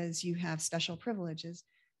because you have special privileges.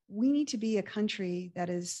 We need to be a country that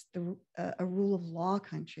is a rule of law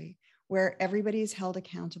country, where everybody is held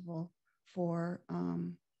accountable for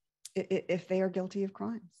if they are guilty of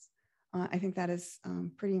crimes. I think that is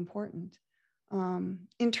pretty important.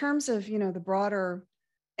 In terms of, the broader,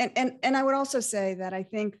 and I would also say that I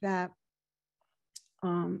think that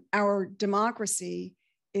our democracy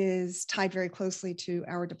is tied very closely to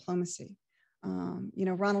our diplomacy.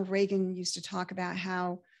 Ronald Reagan used to talk about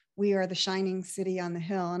how we are the shining city on the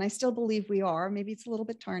hill, and I still believe we are. Maybe it's a little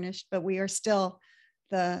bit tarnished, but we are still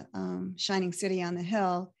the shining city on the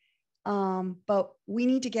hill. But we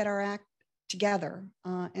need to get our act together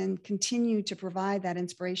and continue to provide that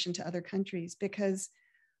inspiration to other countries, because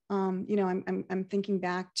I'm thinking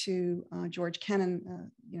back to George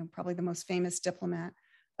Kennan, probably the most famous diplomat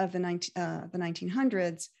of the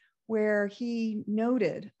 1900s, where he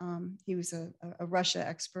noted, he was a Russia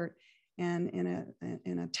expert, and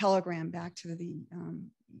in a telegram back to the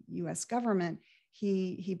U.S. government,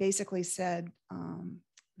 he basically said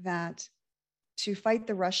that to fight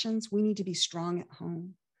the Russians, we need to be strong at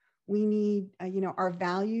home. We need, our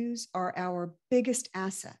values are our biggest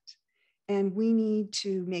asset, and we need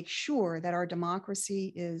to make sure that our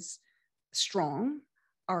democracy is strong,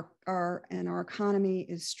 our economy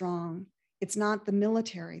is strong. It's not the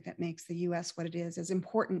military that makes the U.S. what it is, as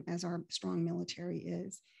important as our strong military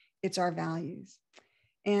is. It's our values.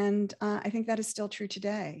 And I think that is still true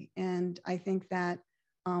today. And I think that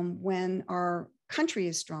when our country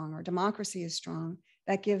is strong, our democracy is strong,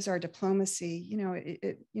 that gives our diplomacy,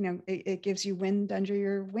 it gives you wind under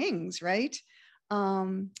your wings, right?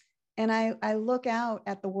 And I look out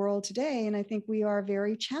at the world today, and I think we are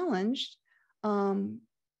very challenged.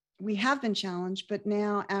 We have been challenged, but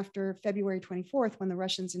now after February 24th, when the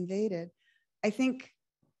Russians invaded, I think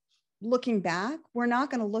looking back, we're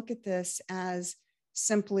not going to look at this as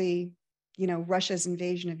simply, Russia's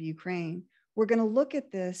invasion of Ukraine. We're going to look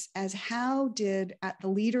at this as how did the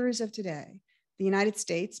leaders of today, the United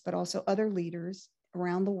States, but also other leaders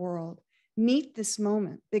around the world, meet this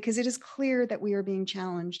moment, because it is clear that we are being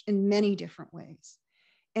challenged in many different ways.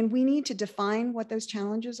 And we need to define what those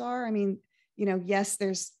challenges are. I mean, yes,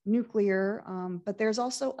 there's nuclear, but there's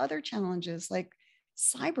also other challenges like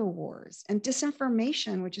cyber wars and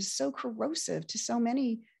disinformation, which is so corrosive to so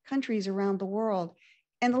many countries around the world.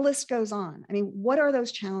 And the list goes on. I mean, what are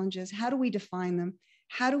those challenges? How do we define them?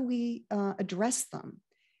 How do we address them?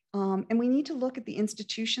 And we need to look at the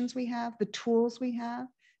institutions we have, the tools we have.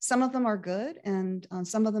 Some of them are good, and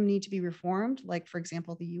some of them need to be reformed, like, for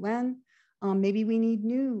example, the UN. Maybe we need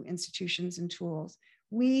new institutions and tools.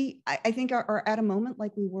 I think, are at a moment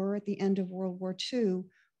like we were at the end of World War II,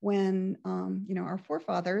 when our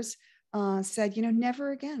forefathers said,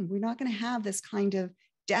 never again. We're not going to have this kind of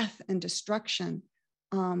death and destruction.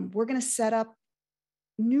 We're going to set up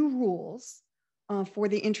new rules for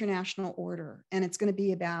the international order, and it's going to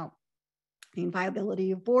be about the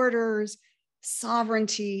inviolability of borders,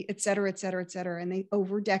 sovereignty, et cetera, et cetera, et cetera. And they,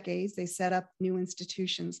 over decades, they set up new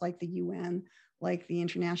institutions like the UN, like the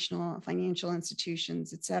international financial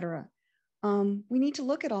institutions, et cetera. We need to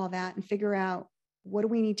look at all that and figure out, what do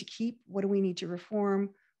we need to keep? What do we need to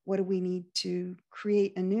reform? What do we need to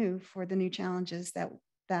create anew for the new challenges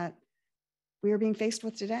that we are being faced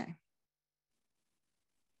with today?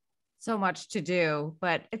 So much to do,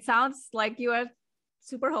 but it sounds like you are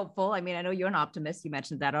super hopeful. I mean, I know you're an optimist. You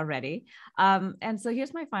mentioned that already. And so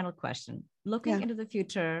here's my final question. Looking into the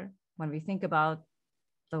future, when we think about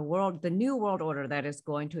the world, the new world order that is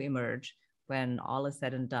going to emerge when all is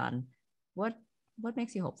said and done, what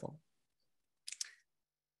makes you hopeful?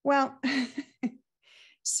 Well,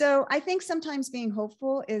 so I think sometimes being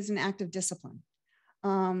hopeful is an act of discipline.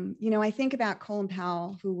 I think about Colin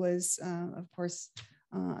Powell, who was, of course,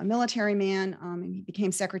 a military man, and he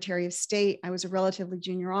became Secretary of State. I was a relatively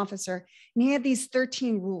junior officer, and he had these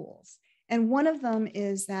 13 rules. And one of them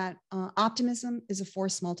is that optimism is a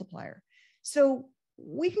force multiplier. So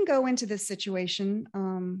we can go into this situation,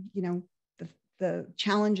 the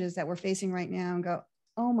challenges that we're facing right now, and go,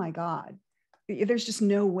 oh my God, there's just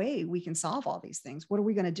no way we can solve all these things. What are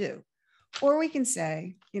we going to do? Or we can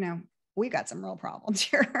say, we got some real problems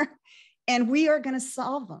here and we are going to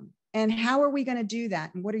solve them. And how are we going to do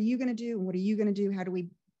that? And what are you going to do? And what are you going to do? How do we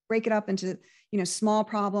break it up into, small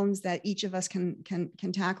problems that each of us can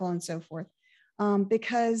tackle, and so forth?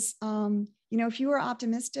 Because if you are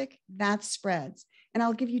optimistic, that spreads. And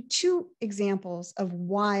I'll give you two examples of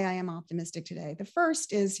why I am optimistic today. The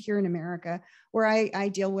first is here in America, where I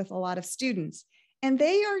deal with a lot of students. And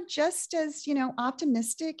they are just as,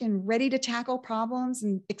 optimistic and ready to tackle problems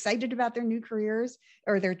and excited about their new careers,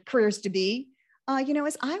 or their careers to be,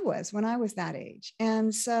 as I was when I was that age.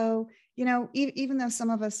 And so, even though some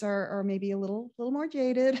of us are maybe a little more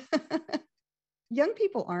jaded, young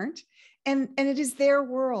people aren't. And it is their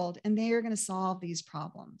world, and they are going to solve these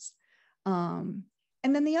problems.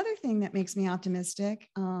 And then the other thing that makes me optimistic,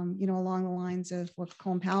 along the lines of what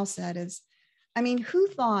Colin Powell said is, who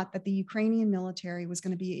thought that the Ukrainian military was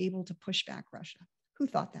going to be able to push back Russia? Who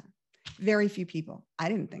thought that? Very few people. I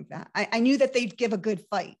didn't think that. I knew that they'd give a good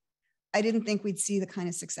fight. I didn't think we'd see the kind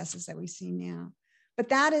of successes that we see now. But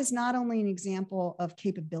that is not only an example of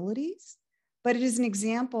capabilities, but it is an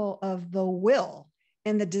example of the will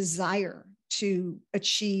and the desire to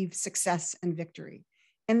achieve success and victory.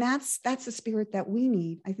 And that's the spirit that we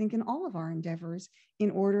need, I think, in all of our endeavors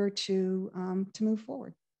in order to move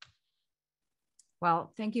forward.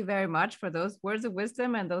 Well, thank you very much for those words of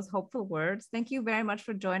wisdom and those hopeful words. Thank you very much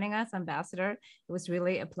for joining us, Ambassador. It was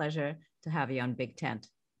really a pleasure to have you on Big Tent.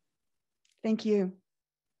 Thank you.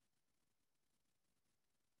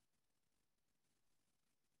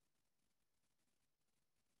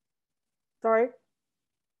 Sorry,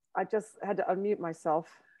 I just had to unmute myself.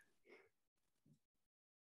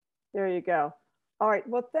 There you go. All right,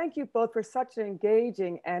 well, thank you both for such an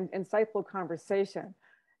engaging and insightful conversation.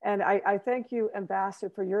 And I thank you,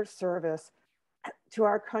 Ambassador, for your service to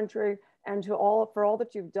our country and for all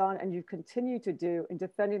that you've done and you continue to do in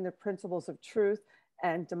defending the principles of truth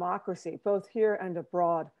and democracy, both here and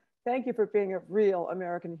abroad. Thank you for being a real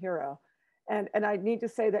American hero. And I need to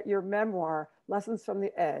say that your memoir, Lessons from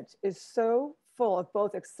the Edge, is so full of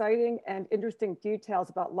both exciting and interesting details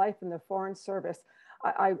about life in the Foreign Service.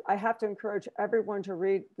 I have to encourage everyone to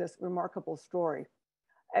read this remarkable story.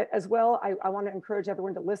 As well, I want to encourage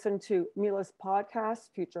everyone to listen to Mila's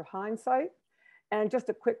podcast, Future Hindsight. And just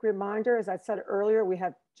a quick reminder, as I said earlier, we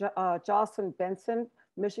have Jocelyn Benson,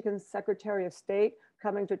 Michigan's Secretary of State,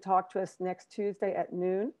 coming to talk to us next Tuesday at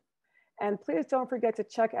noon. And please don't forget to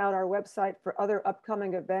check out our website for other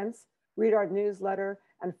upcoming events, read our newsletter,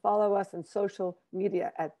 and follow us on social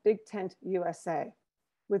media at BigTentUSA.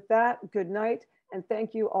 With that, good night, and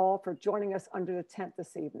thank you all for joining us under the tent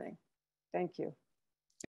this evening. Thank you.